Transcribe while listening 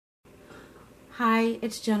Hi,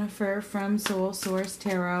 it's Jennifer from Soul Source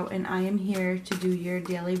Tarot, and I am here to do your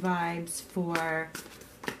daily vibes for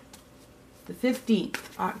the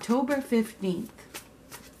 15th, October 15th.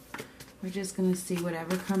 We're just going to see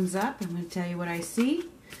whatever comes up. I'm going to tell you what I see.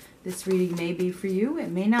 This reading may be for you. It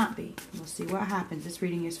may not be. We'll see what happens. This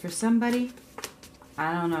reading is for somebody.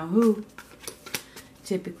 I don't know who.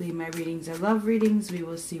 Typically, my readings are love readings. We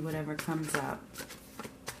will see whatever comes up.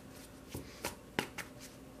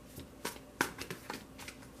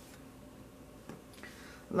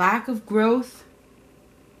 Lack of growth,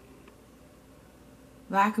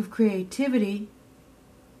 lack of creativity.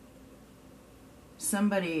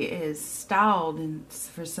 Somebody is stalled, and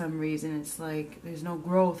for some reason it's like there's no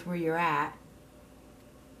growth where you're at.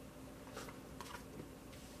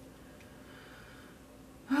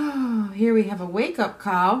 Oh, here we have a wake-up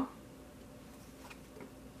call.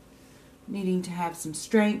 Needing to have some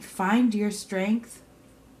strength. Find your strength.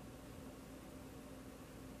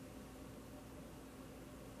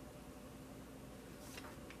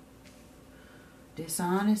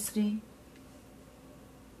 Dishonesty.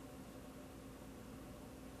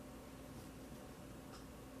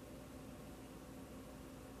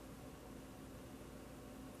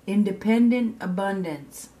 Independent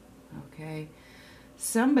abundance. Okay.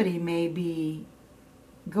 Somebody may be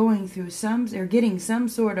going through or getting some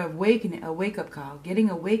sort of a wake-up call.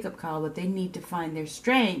 Getting a wake-up call that they need to find their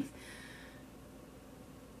strength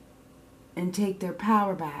and take their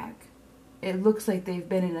power back. It looks like they've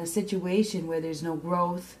been in a situation where there's no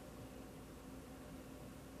growth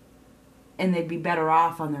and they'd be better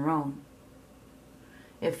off on their own.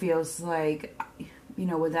 It feels like, you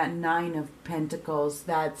know, with that Nine of Pentacles,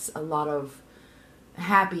 that's a lot of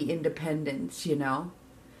happy independence, you know.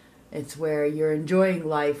 It's where you're enjoying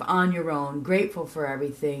life on your own, grateful for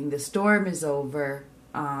everything. The storm is over.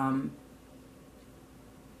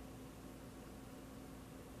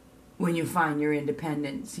 When you find your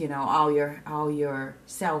independence, you know, all your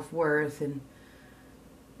self-worth and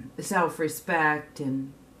self-respect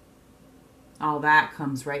and all that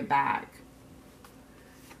comes right back.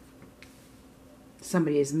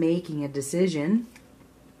 Somebody is making a decision.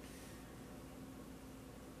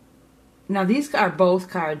 Now, these are both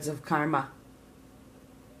cards of karma.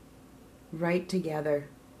 Right together.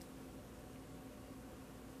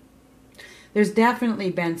 There's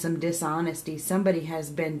definitely been some dishonesty. Somebody has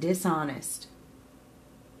been dishonest.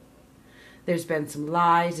 There's been some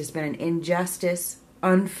lies. There's been an injustice,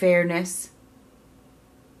 unfairness.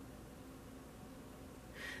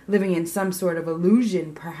 Living in some sort of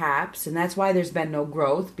illusion, perhaps. And that's why there's been no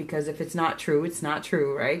growth. Because if it's not true, it's not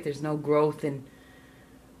true, right? There's no growth in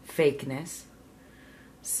fakeness.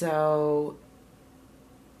 So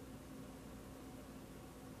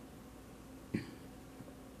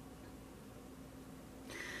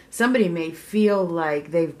somebody may feel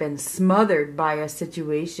like they've been smothered by a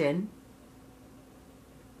situation.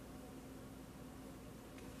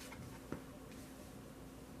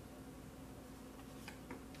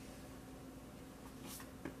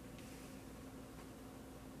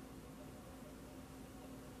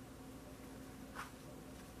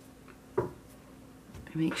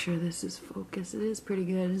 Make sure this is focused. It is pretty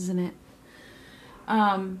good, isn't it?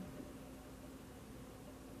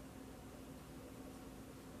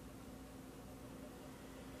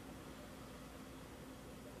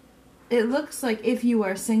 It looks like if you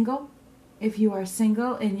are single and you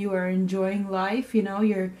are enjoying life, you know,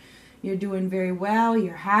 you're doing very well,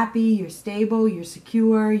 you're happy, you're stable, you're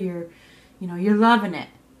secure, you're loving it.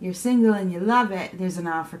 You're single and you love it. There's an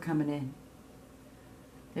offer coming in.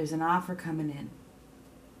 There's an offer coming in.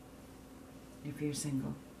 If you're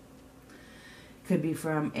single. Could be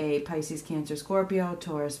from a Pisces, Cancer, Scorpio,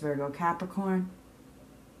 Taurus, Virgo, Capricorn.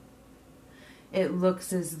 It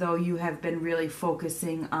looks as though you have been really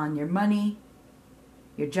focusing on your money,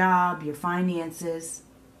 your job, your finances,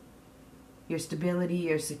 your stability,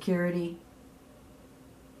 your security.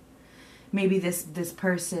 Maybe this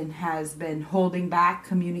person has been holding back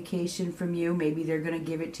communication from you. Maybe they're going to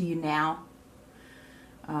give it to you now.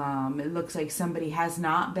 It looks like somebody has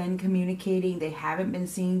not been communicating. They haven't been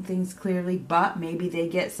seeing things clearly, but maybe they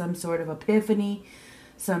get some sort of epiphany,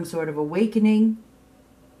 some sort of awakening.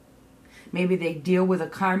 Maybe they deal with a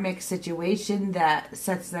karmic situation that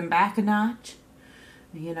sets them back a notch,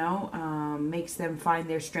 you know, makes them find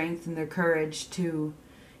their strength and their courage to,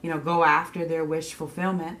 you know, go after their wish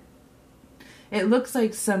fulfillment. It looks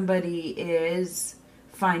like somebody is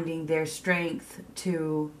finding their strength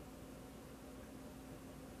to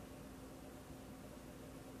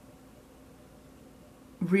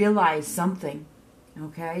realize something,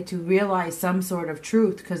 Okay, to realize some sort of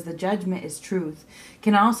truth, because the judgment is truth,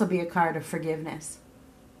 can also be a card of forgiveness.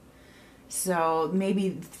 So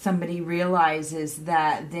maybe somebody realizes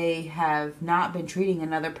that they have not been treating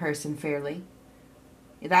another person fairly.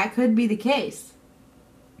 That could be the case.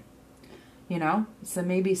 You know, so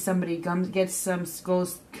maybe somebody gets some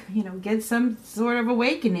sort of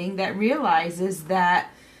awakening that realizes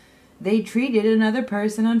that they treated another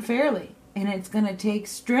person unfairly. And it's going to take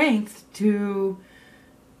strength to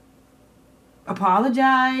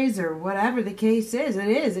apologize, or whatever the case is.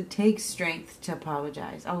 It takes strength to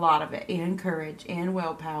apologize, a lot of it, and courage and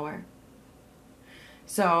willpower.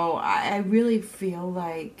 So I really feel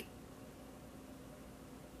like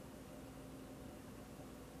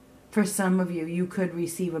for some of you, you could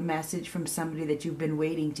receive a message from somebody that you've been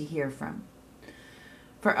waiting to hear from.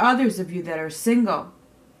 For others of you that are single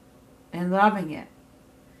and loving it,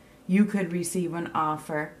 you could receive an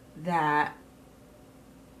offer that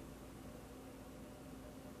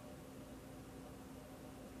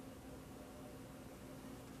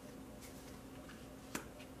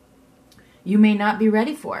you may not be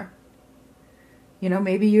ready for. You know,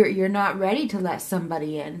 maybe you're not ready to let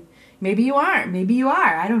somebody in. Maybe you aren't. Maybe you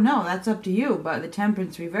are. I don't know. That's up to you. But the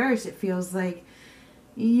Temperance reverse, it feels like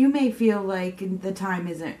you may feel like the time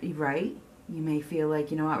isn't right. You may feel like,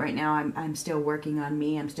 you know what, right now I'm still working on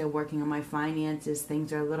me. I'm still working on my finances.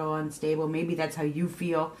 Things are a little unstable. Maybe that's how you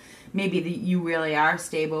feel. Maybe you really are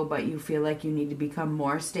stable, but you feel like you need to become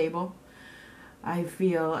more stable. I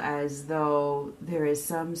feel as though there is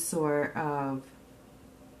some sort of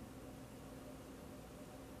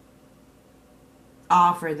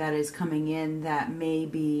offer that is coming in that may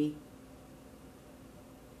be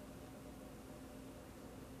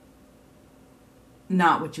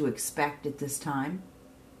not what you expect at this time.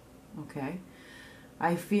 Okay.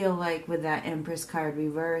 I feel like with that Empress card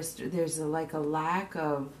reversed, there's a lack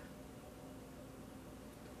of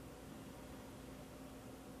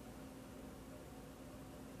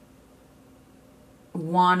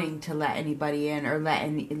wanting to let anybody in or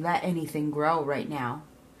let anything grow right now.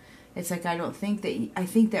 It's like I think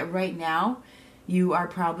that right now you are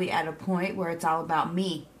probably at a point where it's all about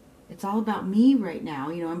me. It's all about me right now.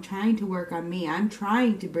 You know, I'm trying to work on me. I'm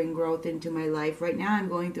trying to bring growth into my life. Right now I'm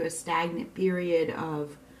going through a stagnant period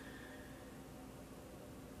of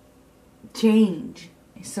change.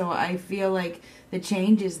 So I feel like the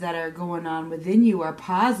changes that are going on within you are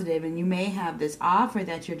positive, and you may have this offer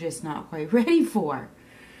that you're just not quite ready for.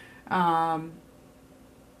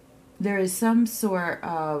 There is some sort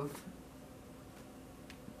of,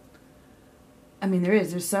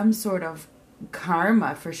 there's some sort of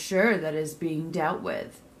karma for sure that is being dealt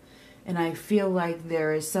with. And I feel like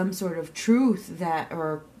there is some sort of truth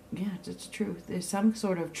it's truth. There's some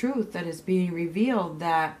sort of truth that is being revealed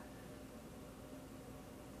that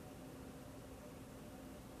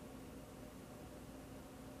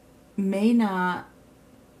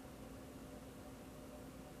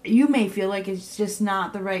you may feel like it's just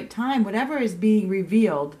not the right time. Whatever is being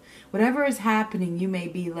revealed, whatever is happening, you may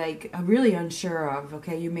be really unsure of.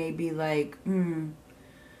 Okay, you may be like, I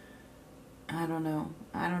don't know.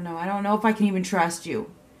 I don't know if I can even trust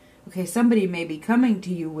you. Okay, somebody may be coming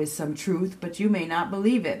to you with some truth, but you may not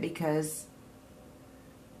believe it because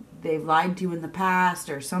they've lied to you in the past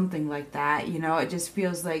or something like that. You know, it just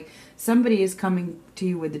feels like somebody is coming to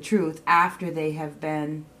you with the truth after they have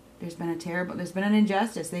been, there's been an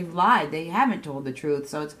injustice. They've lied. They haven't told the truth.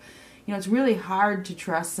 So it's really hard to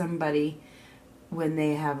trust somebody when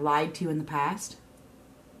they have lied to you in the past.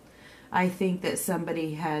 I think that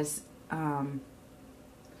somebody has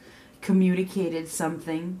communicated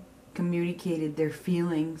their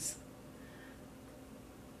feelings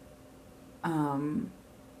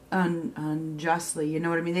unjustly. You know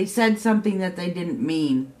what I mean? They said something that they didn't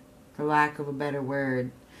mean, for lack of a better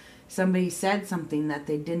word. Somebody said something that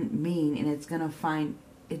they didn't mean, and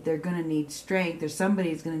they're going to need strength, or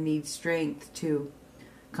somebody's going to need strength to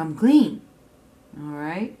come clean. All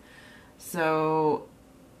right? So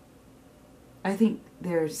I think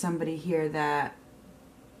there's somebody here that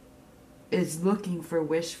is looking for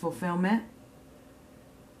wish fulfillment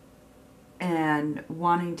and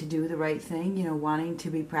wanting to do the right thing, wanting to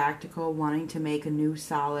be practical, wanting to make a new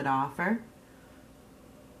solid offer.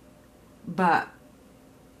 But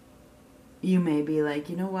you may be like,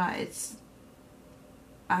 you know what,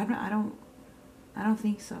 I don't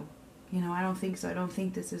think so. I don't think so. I don't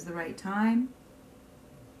think this is the right time.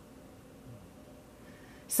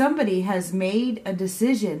 Somebody has made a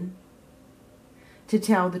decision to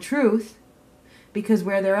tell the truth because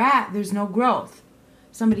where they're at, there's no growth.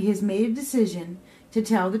 Somebody has made a decision to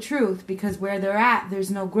tell the truth, because where they're at, there's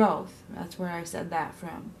no growth. That's where I said that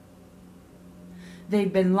from.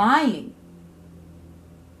 They've been lying.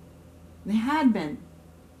 They had been.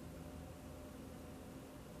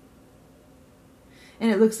 And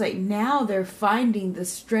it looks like now they're finding the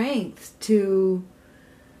strength to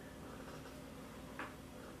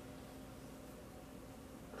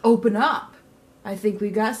open up. I think we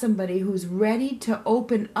got somebody who's ready to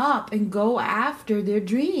open up and go after their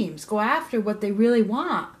dreams, go after what they really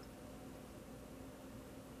want.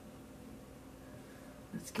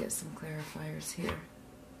 Let's get some clarifiers here.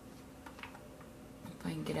 If I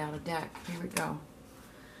can get out of deck. Here we go.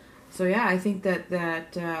 So yeah, I think that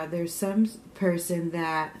there's some person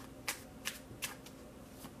that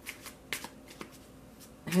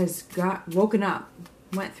has woken up,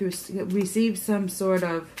 received some sort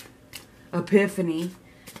of epiphany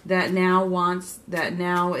that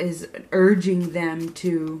now is urging them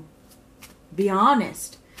to be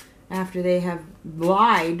honest after they have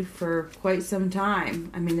lied for quite some time.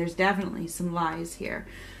 I mean, there's definitely some lies here.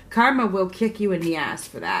 Karma will kick you in the ass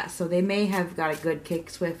for that. So they may have got a good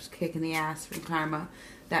swift kick in the ass from karma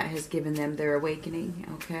that has given them their awakening,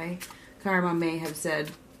 okay? Karma may have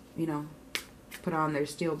said, you know, put on their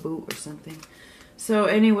steel boot or something. So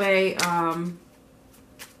anyway,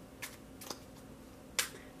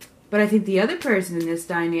 but I think the other person in this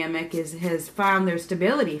dynamic has found their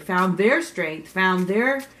stability, found their strength, found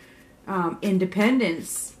their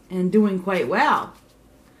independence, and doing quite well.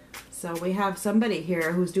 So we have somebody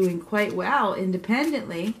here who's doing quite well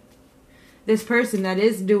independently. This person that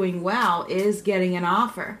is doing well is getting an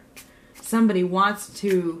offer. Somebody wants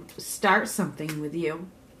to start something with you.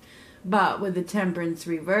 But with the Temperance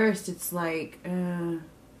reversed, it's like, I'm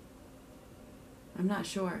not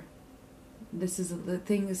sure. The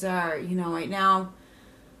things are, you know, right now,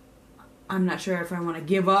 I'm not sure if I want to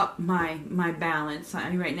give up my balance. I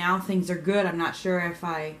mean, right now things are good. I'm not sure if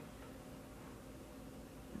I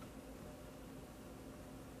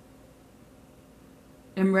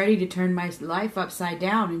am ready to turn my life upside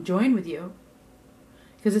down and join with you.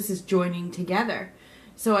 Because this is joining together.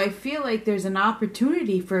 So I feel like there's an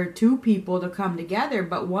opportunity for two people to come together,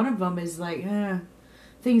 but one of them is like,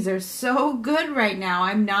 things are so good right now.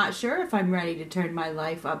 I'm not sure if I'm ready to turn my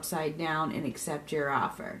life upside down and accept your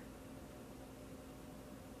offer.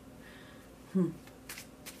 What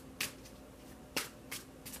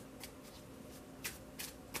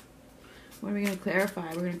are we going to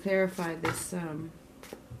clarify? We're going to clarify this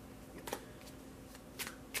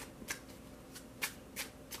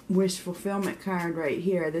wish fulfillment card right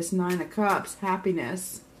here. This 9 of Cups,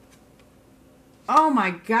 happiness. Oh my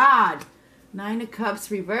God. 9 of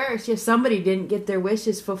Cups reversed. Yeah, somebody didn't get their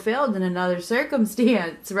wishes fulfilled in another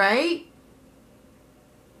circumstance, right?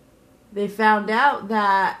 They found out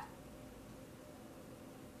that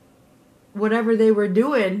whatever they were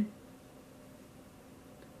doing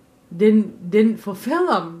didn't fulfill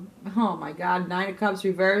them. Oh my God. 9 of Cups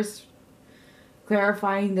reversed.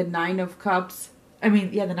 Clarifying the 9 of Cups. I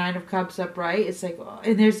mean, yeah, the 9 of Cups upright. It's like,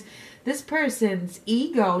 and there's this person's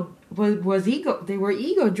ego was ego. They were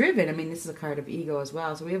ego driven. I mean, this is a card of ego as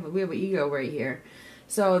well. So we have an ego right here.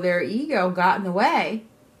 So their ego got in the way,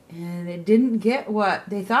 and it didn't get what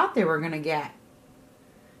they thought they were going to get.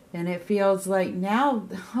 And it feels like now,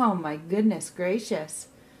 oh my goodness gracious,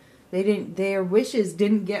 their wishes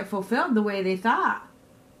didn't get fulfilled the way they thought.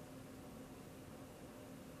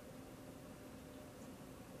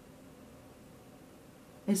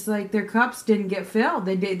 It's like their cups didn't get filled.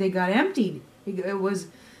 They got emptied. It was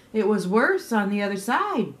worse on the other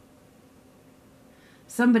side.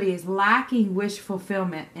 Somebody is lacking wish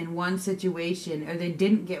fulfillment in one situation, or they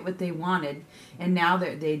didn't get what they wanted, and now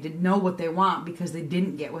they didn't know what they want because they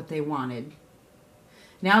didn't get what they wanted.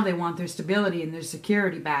 Now they want their stability and their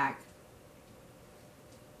security back.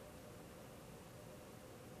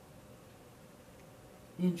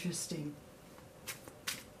 Interesting.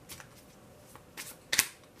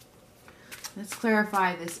 Let's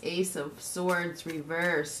clarify this Ace of Swords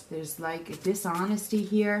reversed. There's like a dishonesty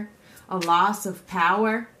here, a loss of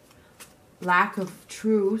power, lack of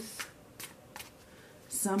truth.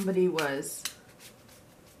 Somebody was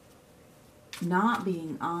not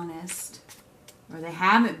being honest, or they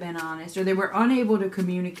haven't been honest, or they were unable to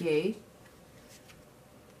communicate.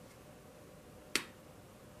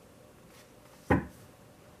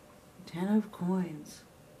 Ten of Coins.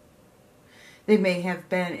 They may have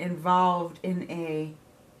been involved in a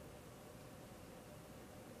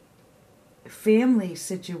family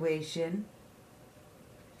situation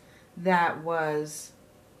that was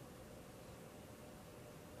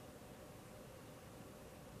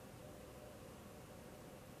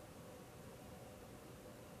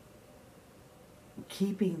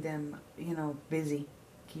keeping them, busy.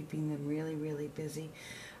 Keeping them really, really busy.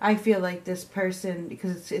 I feel like this person,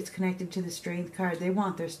 because it's connected to the Strength card, they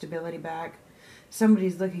want their stability back.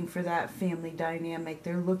 Somebody's looking for that family dynamic.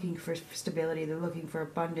 They're looking for stability. They're looking for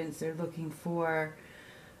abundance. They're looking for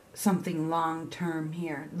something long-term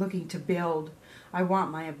here. Looking to build. I want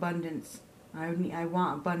my abundance. I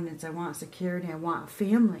want abundance. I want security. I want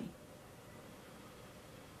family.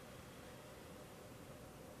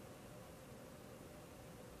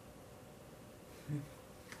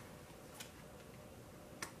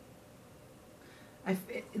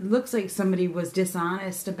 It looks like somebody was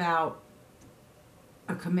dishonest about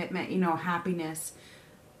a commitment, happiness.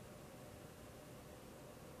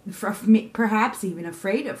 Perhaps even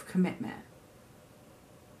afraid of commitment.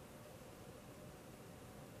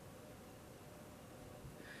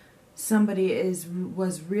 Somebody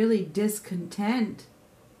was really discontent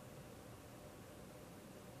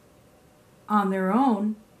on their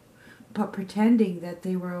own, but pretending that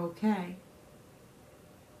they were okay.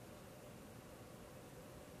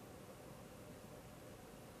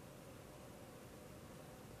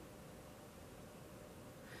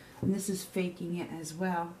 And this is faking it as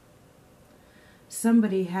well.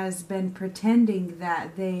 Somebody has been pretending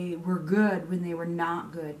that they were good when they were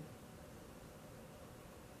not good.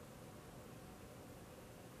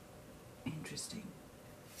 Interesting.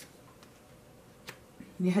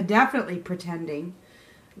 Yeah, definitely pretending.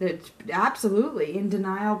 That absolutely in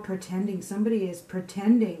denial, pretending. Somebody is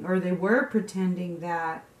pretending, or they were pretending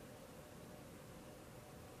that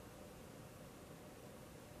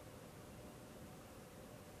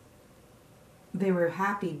they were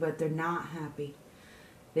happy, but they're not happy.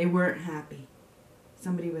 They weren't happy.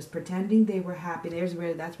 Somebody was pretending they were happy.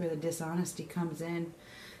 That's where the dishonesty comes in.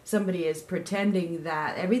 Somebody is pretending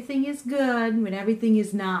that everything is good when everything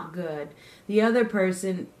is not good. The other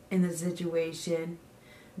person in the situation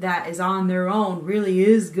that is on their own really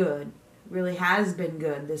is good, really has been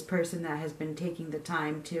good. This person that has been taking the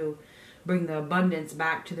time to bring the abundance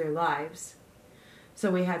back to their lives. So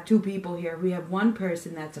we have two people here. We have one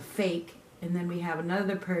person that's a fake, and then we have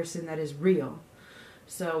another person that is real.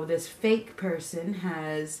 So this fake person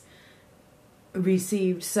has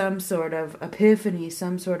received some sort of epiphany,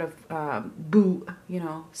 some sort of boot,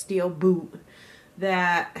 steel boot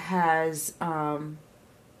that has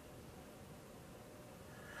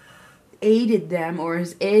aided them, or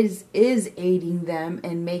is aiding them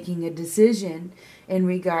in making a decision in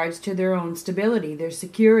regards to their own stability, their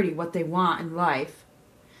security, what they want in life.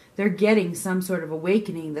 They're getting some sort of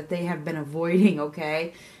awakening that they have been avoiding,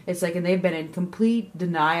 okay? It's like, and they've been in complete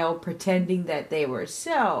denial, pretending that they were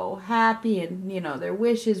so happy and, their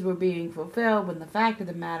wishes were being fulfilled, when the fact of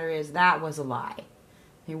the matter is that was a lie.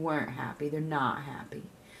 They weren't happy. They're not happy.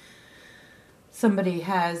 Somebody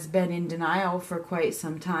has been in denial for quite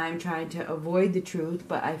some time, trying to avoid the truth,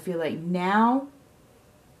 but I feel like now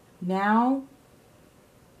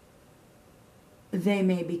they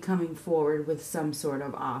may be coming forward with some sort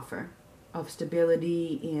of offer of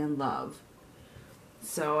stability and love.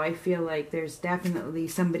 So I feel like there's definitely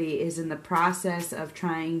somebody is in the process of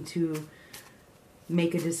trying to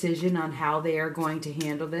make a decision on how they are going to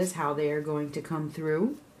handle this, how they are going to come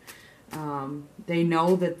through. They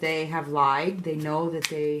know that they have lied. They know that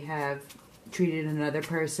they have treated another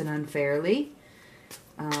person unfairly.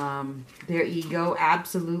 Their ego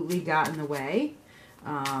absolutely got in the way.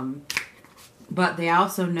 But they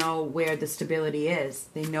also know where the stability is.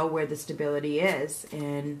 They know where the stability is.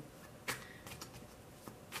 And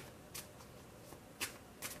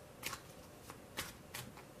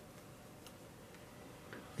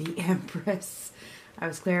the Empress. I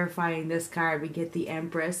was clarifying this card. We get the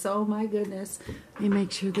Empress. Oh my goodness. Let me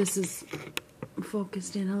make sure this is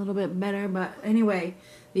focused in a little bit better. But anyway,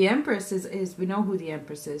 the Empress is we know who the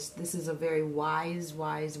Empress is. This is a very wise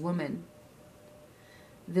woman.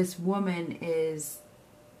 This woman is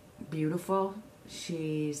beautiful.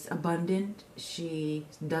 She's abundant. She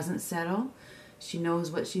doesn't settle. She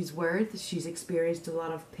knows what she's worth. She's experienced a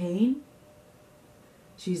lot of pain.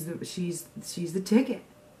 She's the ticket.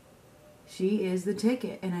 She is the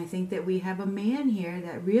ticket. And I think that we have a man here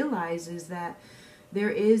that realizes that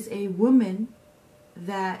there is a woman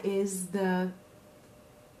that is the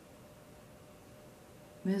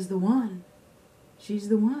one. She's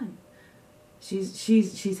the one.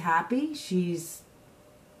 She's happy. She is.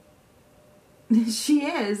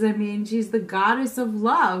 I mean, she's the goddess of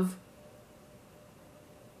love.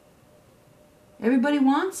 Everybody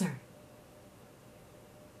wants her.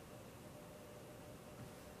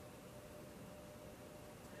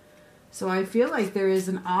 So I feel like there is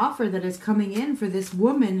an offer that is coming in for this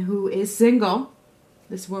woman who is single.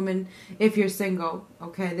 This woman, if you're single,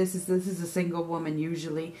 okay, this is a single woman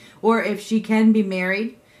usually, or if she can be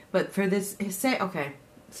married, but for this, say, okay,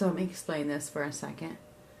 so let me explain this for a second.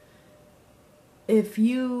 If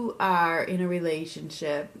you are in a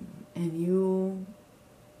relationship and you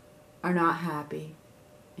are not happy,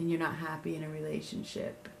 and you're not happy in a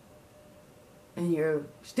relationship, and you're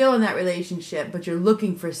still in that relationship, but you're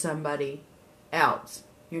looking for somebody else,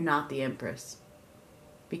 you're not the Empress.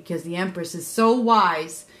 Because the Empress is so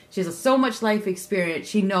wise, she has so much life experience,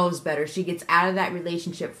 she knows better. She gets out of that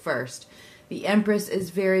relationship first. The Empress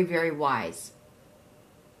is very, very wise.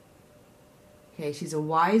 Okay, she's a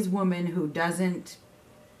wise woman who doesn't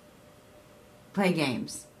play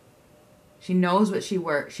games. She knows what she's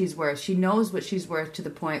worth. She knows what she's worth to the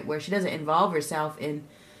point where she doesn't involve herself in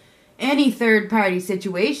any third-party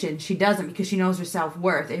situation. She doesn't, because she knows her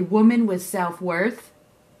self-worth. A woman with self-worth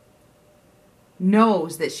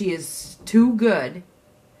knows that she is too good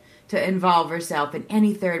to involve herself in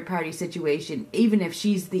any third-party situation, even if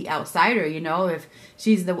she's the outsider, if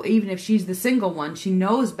even if she's the single one, she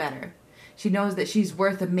knows better. She knows that she's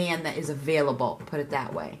worth a man that is available, put it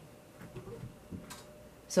that way.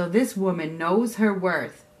 So this woman knows her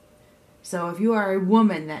worth. So if you are a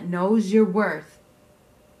woman that knows your worth,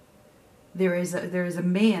 there is a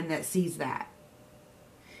man that sees that.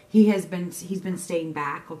 He's been staying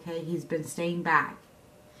back, okay? He's been staying back.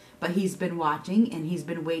 But he's been watching and he's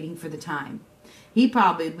been waiting for the time. He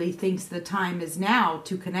probably thinks the time is now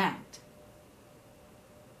to connect.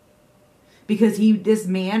 Because this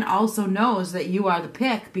man also knows that you are the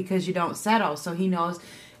pick because you don't settle. So he knows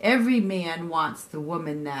every man wants the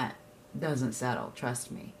woman that doesn't settle,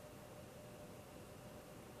 trust me.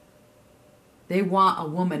 They want a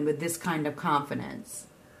woman with this kind of confidence.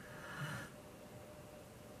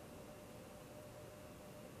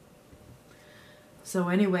 So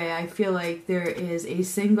anyway, I feel like there is a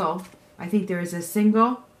single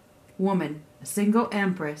woman, a single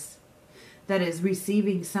Empress that is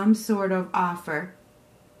receiving some sort of offer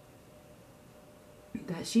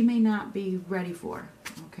that she may not be ready for.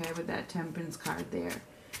 Okay, with that Temperance card there.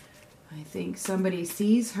 I think somebody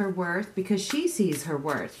sees her worth because she sees her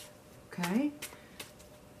worth. Okay?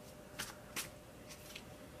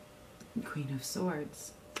 Queen of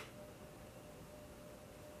Swords.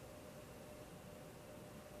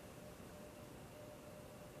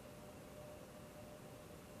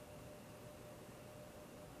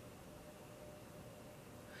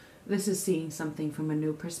 This is seeing something from a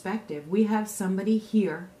new perspective. We have somebody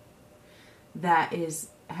here that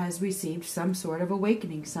has received some sort of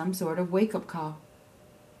awakening, some sort of wake-up call.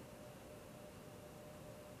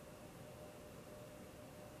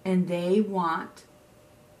 And they want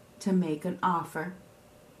to make an offer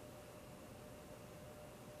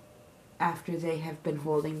after they have been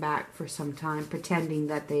holding back for some time, pretending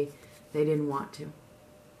that they didn't want to.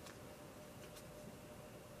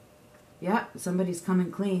 Yeah, somebody's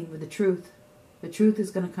coming clean with the truth. The truth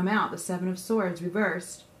is going to come out. The Seven of Swords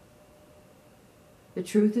reversed. The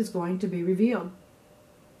truth is going to be revealed.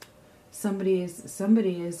 Somebody is,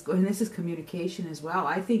 and this is communication as well.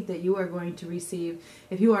 I think that you are going to receive,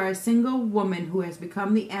 if you are a single woman who has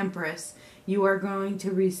become the Empress, you are going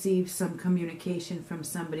to receive some communication from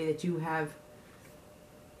somebody that you have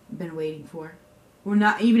been waiting for. Or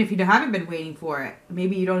not, even if you haven't been waiting for it.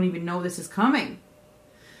 Maybe you don't even know this is coming.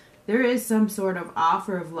 There is some sort of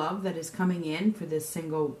offer of love that is coming in for this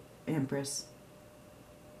single Empress.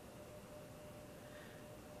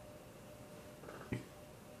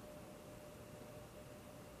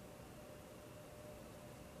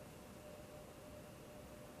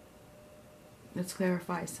 Let's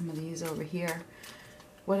clarify some of these over here.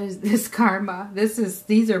 What is this karma?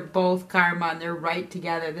 These are both karma and they're right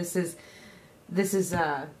together. This is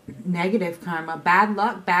negative karma, bad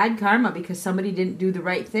luck, bad karma, because somebody didn't do the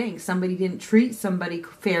right thing. Somebody didn't treat somebody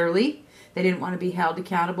fairly. They didn't want to be held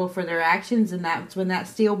accountable for their actions, and that's when that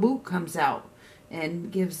steel boot comes out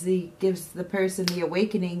and gives the person the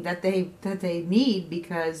awakening that they need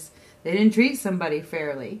because they didn't treat somebody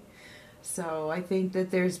fairly. So I think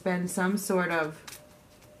that there's been some sort of,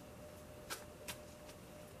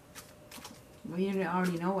 well, you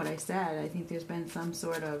already know what I said. I think there's been some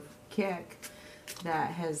sort of kick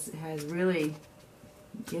that has really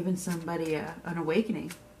given somebody an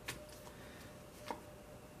awakening.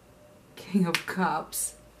 King of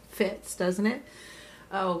Cups fits, doesn't it?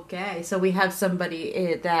 Okay, so we have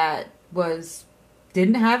somebody that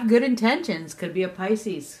didn't have good intentions. Could be a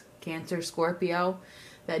Pisces, Cancer, Scorpio,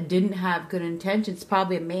 that didn't have good intentions.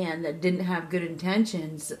 Probably a man that didn't have good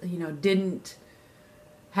intentions, didn't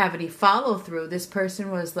have any follow-through. This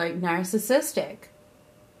person was like narcissistic.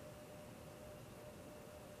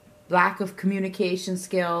 lack of communication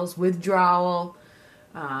skills, withdrawal,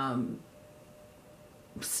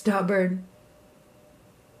 stubborn,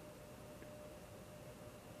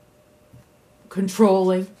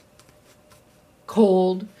 controlling,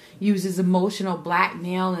 cold, uses emotional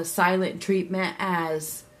blackmail and silent treatment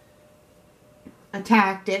as a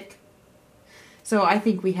tactic. So I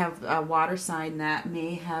think we have a water sign that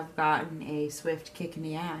may have gotten a swift kick in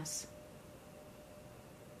the ass.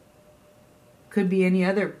 Could be any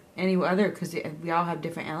other, because we all have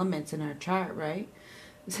different elements in our chart, right?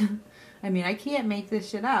 I mean, I can't make this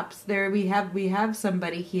shit up. So there we have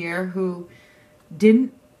somebody here who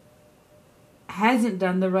hasn't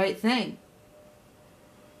done the right thing.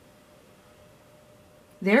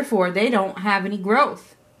 Therefore, they don't have any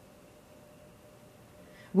growth.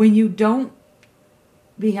 When you don't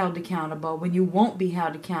be held accountable, when you won't be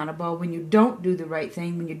held accountable, when you don't do the right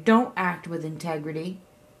thing, when you don't act with integrity,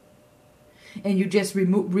 and you just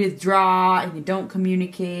withdraw and you don't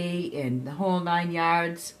communicate and the whole 9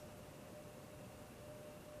 yards.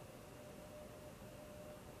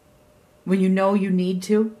 When you know you need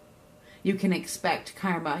to, you can expect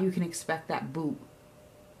karma. You can expect that boot.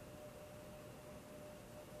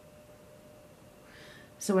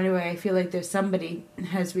 So anyway, I feel like there's somebody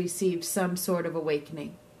has received some sort of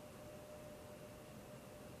awakening.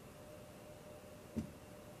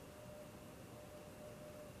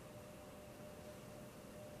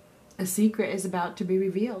 A secret is about to be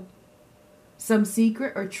revealed. Some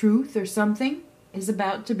secret or truth or something is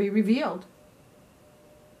about to be revealed.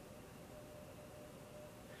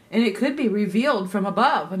 And it could be revealed from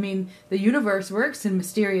above. I mean, the universe works in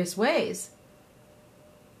mysterious ways.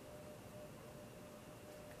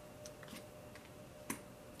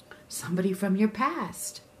 Somebody from your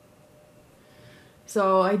past.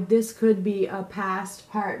 So this could be a past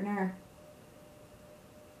partner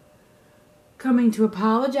coming to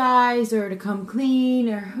apologize or to come clean,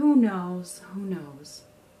 or who knows, who knows.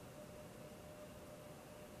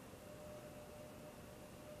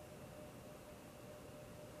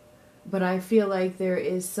 But I feel like there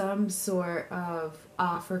is some sort of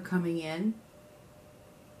offer coming in.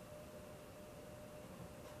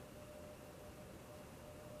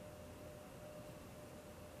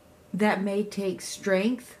 That may take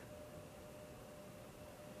strength.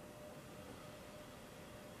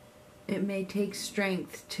 It may take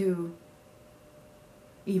strength to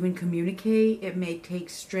even communicate. It may take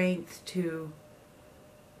strength to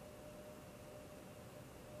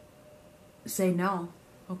say no,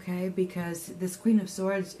 okay? Because this Queen of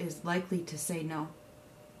Swords is likely to say no.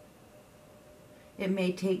 It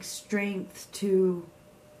may take strength to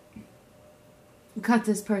cut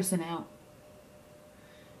this person out.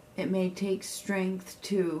 It may take strength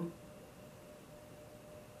to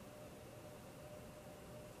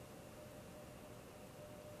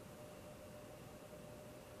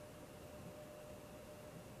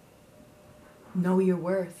know your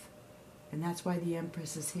worth. And that's why the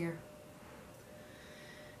Empress is here.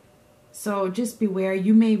 So just beware.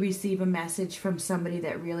 You may receive a message from somebody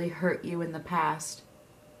that really hurt you in the past.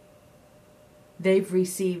 They've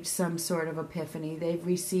received some sort of epiphany. They've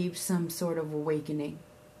received some sort of awakening.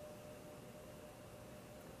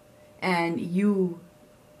 And you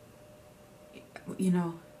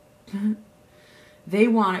know, they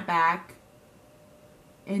want it back.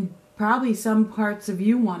 And probably some parts of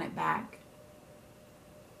you want it back.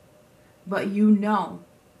 But you know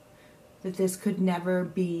that this could never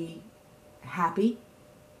be happy.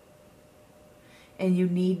 And you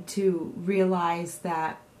need to realize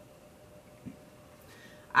that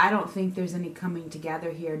I don't think there's any coming together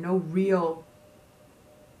here. No real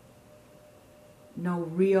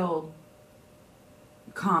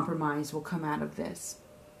compromise will come out of this.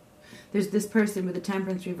 There's this person with the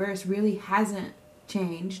Temperance reverse really hasn't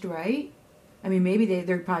changed, right? I mean, maybe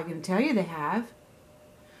they're probably going to tell you they have.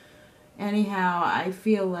 Anyhow, I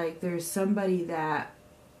feel like there's somebody that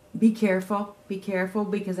be careful,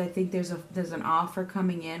 because I think there's an offer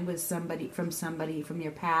coming in with somebody from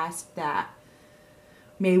your past that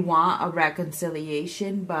may want a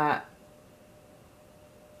reconciliation, but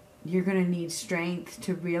you're going to need strength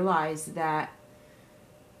to realize that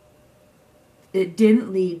it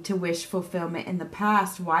didn't lead to wish fulfillment in the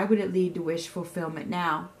past. Why would it lead to wish fulfillment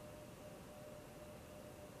now?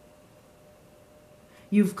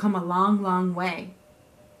 You've come a long, long way.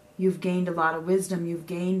 You've gained a lot of wisdom. You've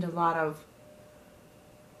gained a lot of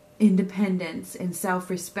independence and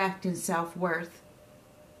self-respect and self-worth.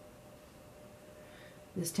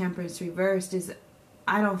 This Temperance reversed is,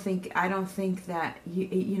 I don't think that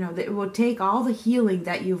you know that it will take all the healing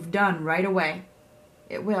that you've done right away.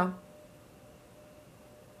 It will.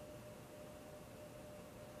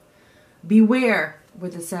 Beware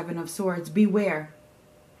with the Seven of Swords. Beware.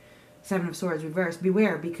 Seven of Swords reverse.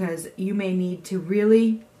 Beware, because you may need to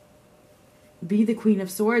really be the Queen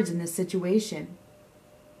of Swords in this situation.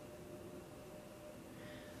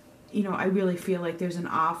 You know, I really feel like there's an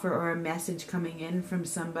offer or a message coming in from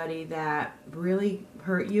somebody that really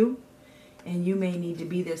hurt you. And you may need to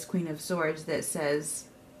be this Queen of Swords that says,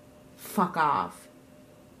 fuck off.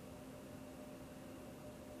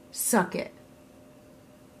 Suck it.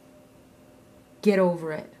 Get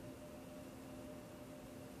over it.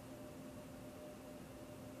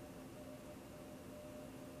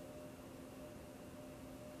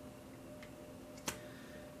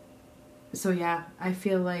 So yeah, I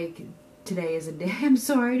feel like today is a day. I'm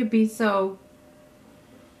sorry to be so...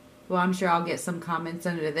 Well, I'm sure I'll get some comments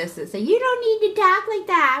under this that say, you don't need to talk like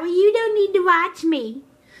that. Well, you don't need to watch me.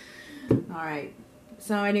 Alright.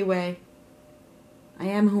 So anyway, I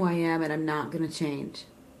am who I am and I'm not going to change.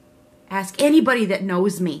 Ask anybody that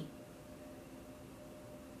knows me.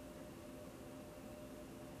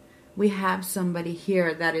 We have somebody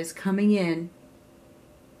here that is coming in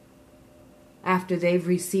after they've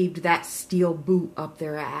received that steel boot up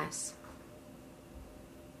their ass.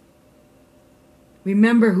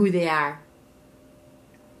 Remember who they are.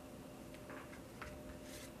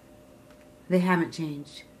 They haven't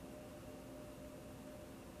changed.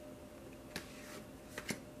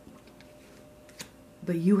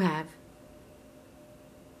 But you have.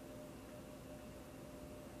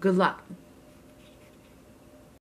 Good luck.